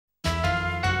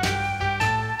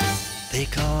They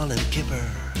call him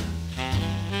Kipper.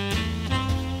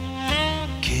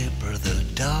 Kipper the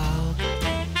dog.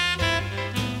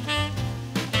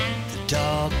 The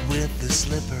dog with the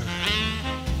slipper.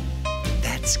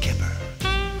 That's Kipper.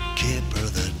 Kipper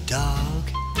the dog.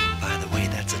 By the way,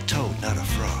 that's a toad, not a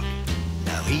frog.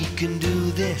 Now he can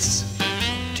do this.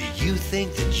 Do you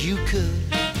think that you could?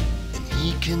 And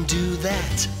he can do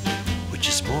that, which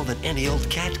is more than any old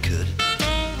cat could.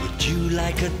 Would you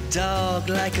like a dog,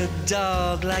 like a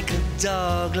dog, like a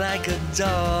dog, like a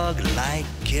dog, like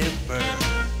Kipper?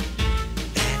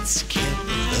 That's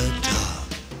Kipper the dog.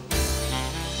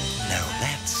 Now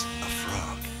that's a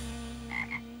frog.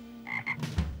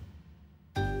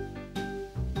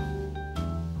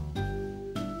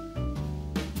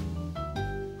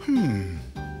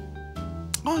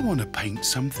 I want to paint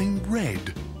something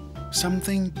red.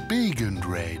 Something big and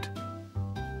red.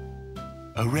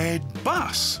 A red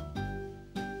bus.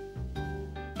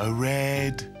 A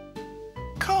red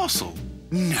castle.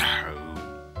 No.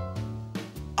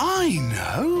 I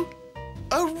know.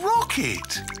 A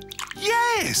rocket.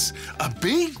 Yes, a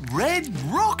big red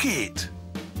rocket.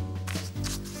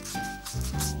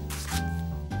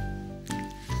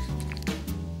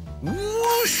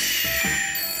 Whoosh!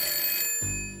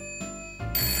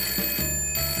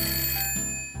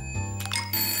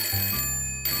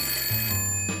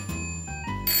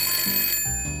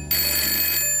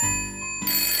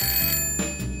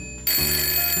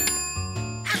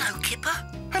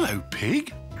 Hello,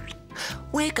 Pig.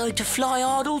 We're going to fly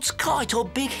Arnold's kite on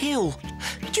Big Hill.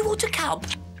 Do you want to come?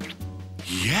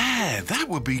 Yeah, that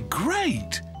would be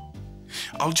great.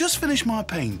 I'll just finish my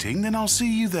painting, then I'll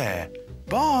see you there.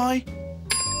 Bye.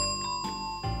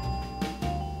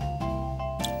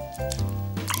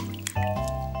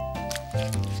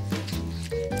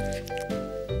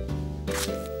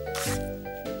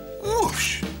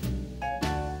 Whoosh.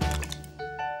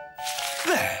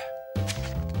 There.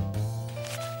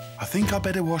 I think I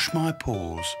better wash my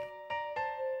paws.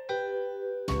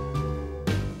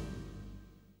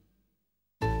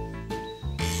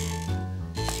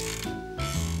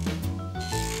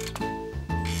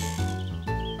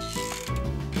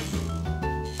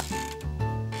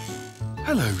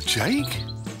 Hello, Jake.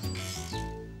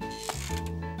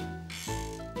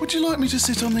 Would you like me to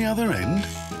sit on the other end?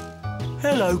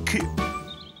 Hello, Kip.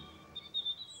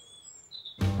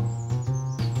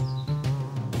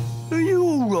 Are you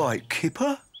all right,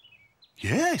 Kipper?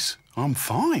 Yes, I'm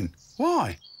fine.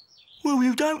 Why? Well,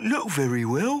 you don't look very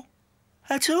well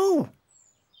at all.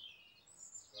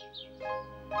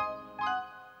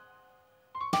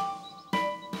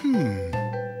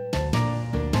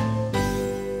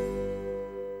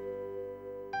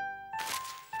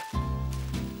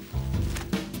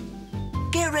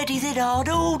 Get ready then,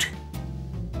 Arnold.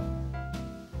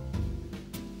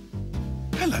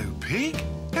 Hello, Pig.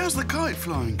 How's the kite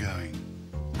flying going?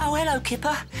 Oh, hello,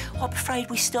 Kipper. I'm afraid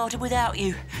we started without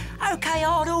you. OK,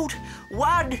 Arnold.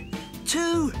 1,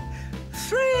 2,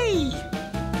 3.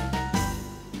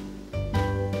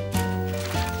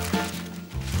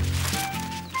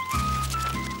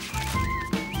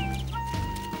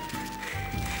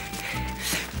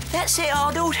 That's it,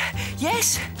 Arnold.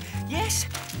 Yes, yes.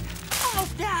 Oh,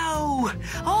 no!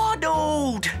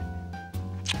 Arnold!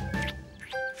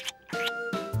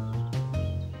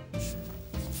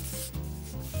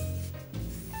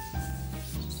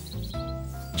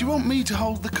 Do you want me to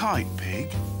hold the kite, Pig?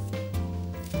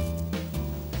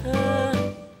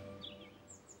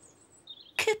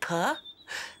 Kipper,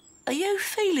 are you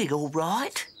feeling all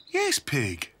right? Yes,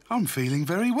 Pig. I'm feeling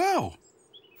very well.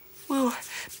 Well,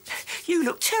 you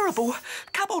look terrible.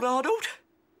 Come on, Arnold.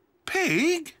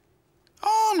 Pig?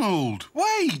 Arnold,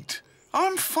 wait!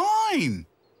 I'm fine.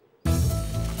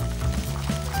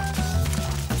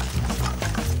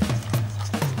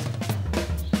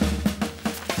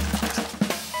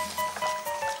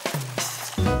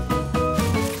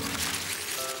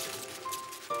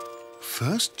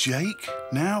 First Jake,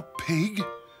 now Pig.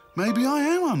 Maybe I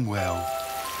am unwell.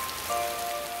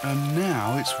 And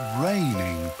now it's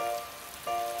raining.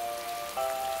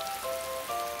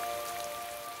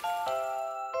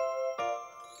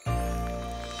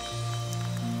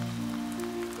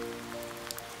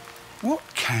 What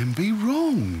can be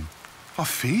wrong? I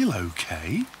feel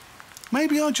okay.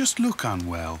 Maybe I just look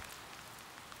unwell.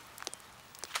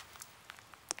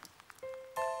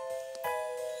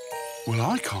 Well,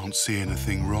 I can't see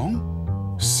anything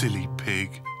wrong. Silly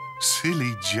Pig.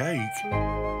 Silly Jake.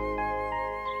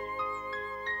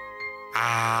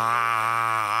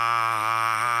 Ah!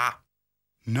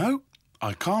 No,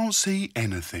 I can't see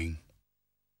anything.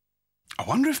 I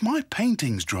wonder if my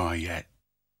painting's dry yet.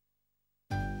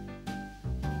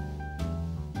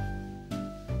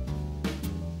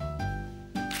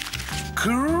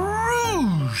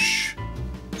 Keroosh!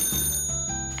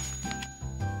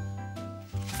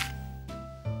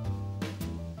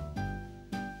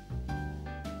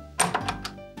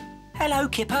 Hello,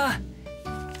 Kipper.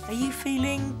 Are you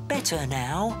feeling better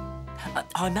now?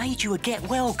 I made you a get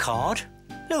well card.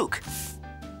 Look.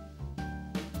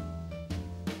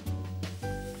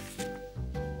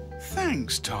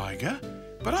 Thanks, Tiger,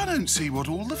 but I don't see what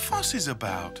all the fuss is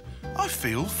about. I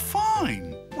feel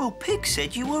fine. Well, Pig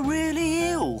said you were really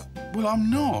ill. Well,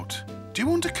 I'm not. Do you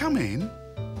want to come in?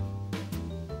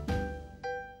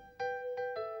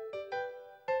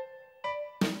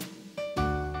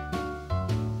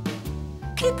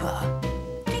 Kipper,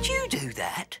 did you do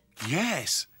that?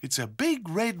 Yes, it's a big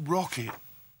red rocket.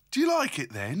 Do you like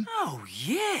it then? Oh,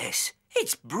 yes.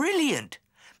 It's brilliant.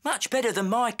 Much better than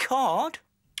my card.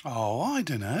 Oh, I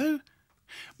don't know.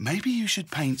 Maybe you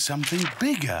should paint something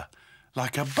bigger,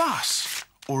 like a bus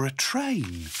or a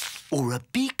train. Or a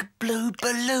big blue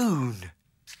balloon.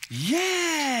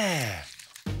 Yeah!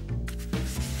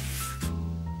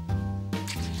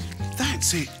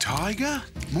 That's it, Tiger.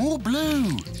 More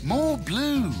blue, more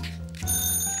blue.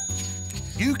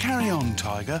 You carry on,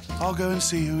 Tiger. I'll go and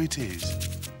see who it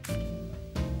is.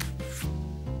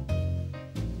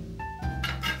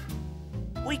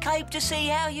 We came to see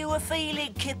how you were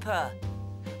feeling, Kipper.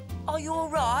 Are you all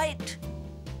right?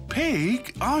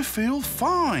 Pig, I feel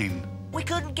fine. We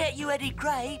couldn't get you any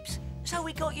grapes, so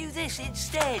we got you this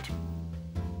instead.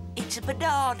 It's a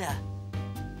banana.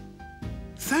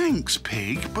 Thanks,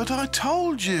 Pig, but I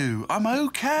told you, I'm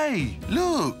okay.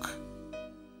 Look.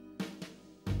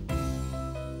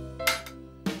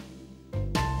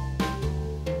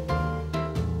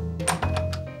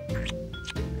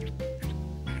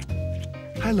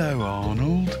 Hello,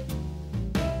 Arnold.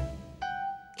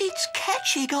 It's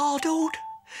catching, Arnold.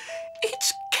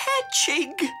 It's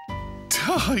catching.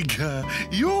 Tiger,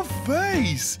 your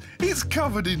face! It's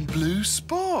covered in blue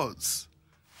spots.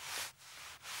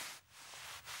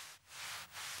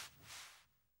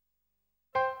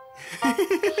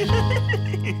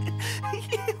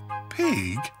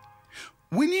 Pig,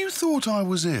 when you thought I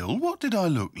was ill, what did I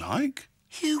look like?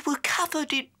 You were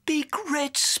covered in big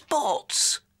red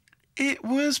spots. It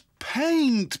was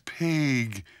paint,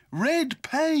 Pig. Red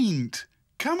paint.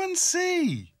 Come and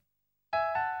see.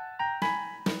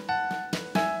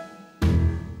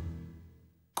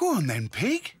 Go on then,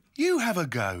 Pig. You have a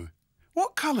go.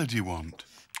 What colour do you want?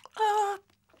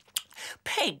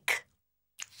 Pink.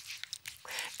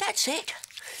 That's it.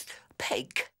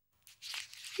 Pink.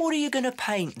 What are you going to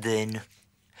paint then?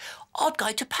 I'm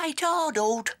going to paint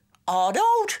Arnold.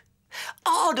 Arnold?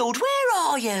 Arnold, where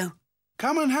are you?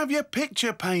 Come and have your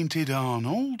picture painted,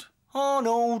 Arnold.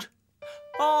 Arnold.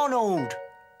 Arnold.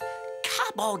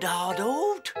 Come on,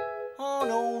 Arnold.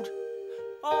 Arnold.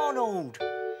 Arnold.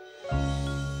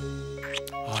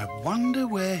 I wonder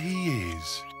where he